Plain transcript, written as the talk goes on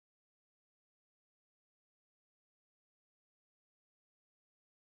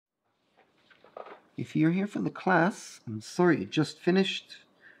If you're here for the class, I'm sorry, it just finished.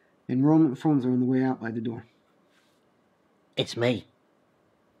 Enrollment forms are on the way out by the door. It's me.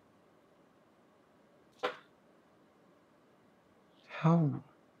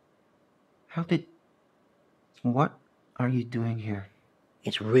 What are you doing here?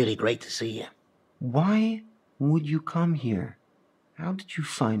 It's really great to see you. Why would you come here? How did you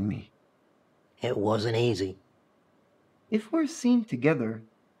find me? It wasn't easy. If we're seen together,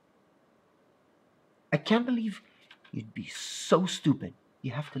 I can't believe you'd be so stupid.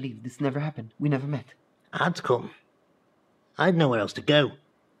 You have to leave. This never happened. We never met. I had to come. I had nowhere else to go.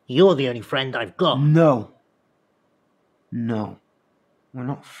 You're the only friend I've got. No. We're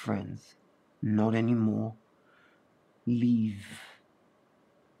not friends. Not anymore. Leave.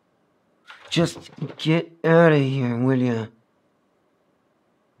 Just get out of here, will ya?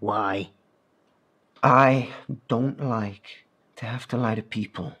 Why? I don't like to have to lie to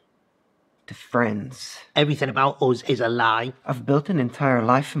people. To friends. Everything about us is a lie. I've built an entire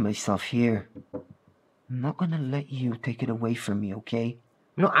life for myself here. I'm not gonna let you take it away from me, okay?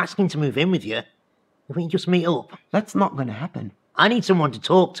 I'm not asking to move in with you. If we can just meet up. That's not gonna happen. I need someone to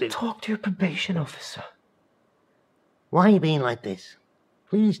talk to. Talk to your probation officer. Why are you being like this?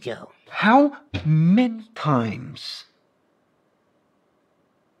 Please, Joe. How many times?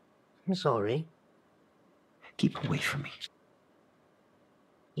 I'm sorry. Keep away from me.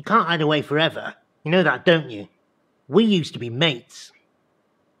 You can't hide away forever. You know that, don't you? We used to be mates.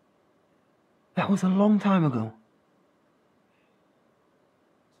 That was a long time ago.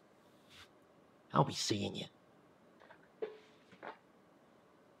 I'll be seeing you.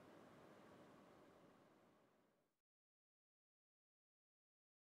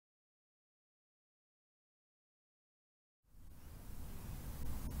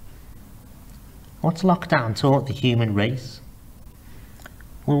 What's lockdown taught the human race?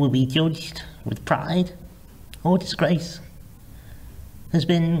 Will we be judged with pride or disgrace? There's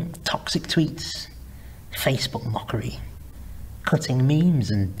been toxic tweets, Facebook mockery, cutting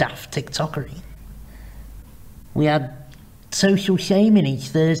memes and daft TikTokery. We had social shaming each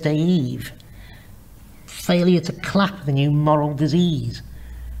Thursday Eve, failure to clap the new moral disease,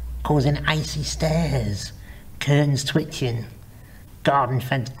 causing icy stares, curtains twitching, garden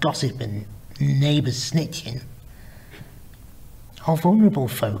fence gossip and neighbours snitching. All vulnerable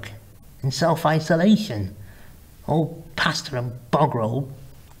folk in self-isolation, all pastor and bog roll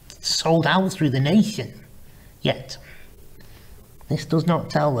sold out through the nation. Yet, this does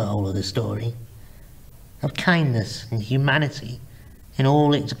not tell the whole of the story of kindness and humanity in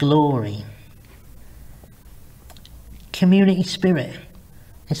all its glory. Community spirit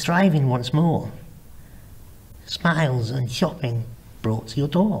is thriving once more. Smiles and shopping brought to your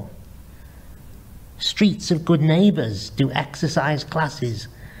door. Streets of good neighbours do exercise classes,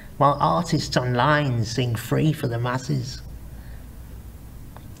 while artists online sing free for the masses.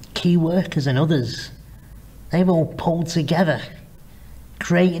 Key workers and others, they've all pulled together,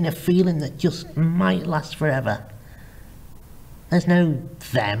 creating a feeling that just might last forever. There's no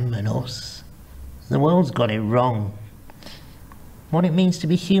them and us. The world's got it wrong. What it means to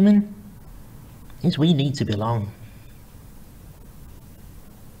be human is we need to belong.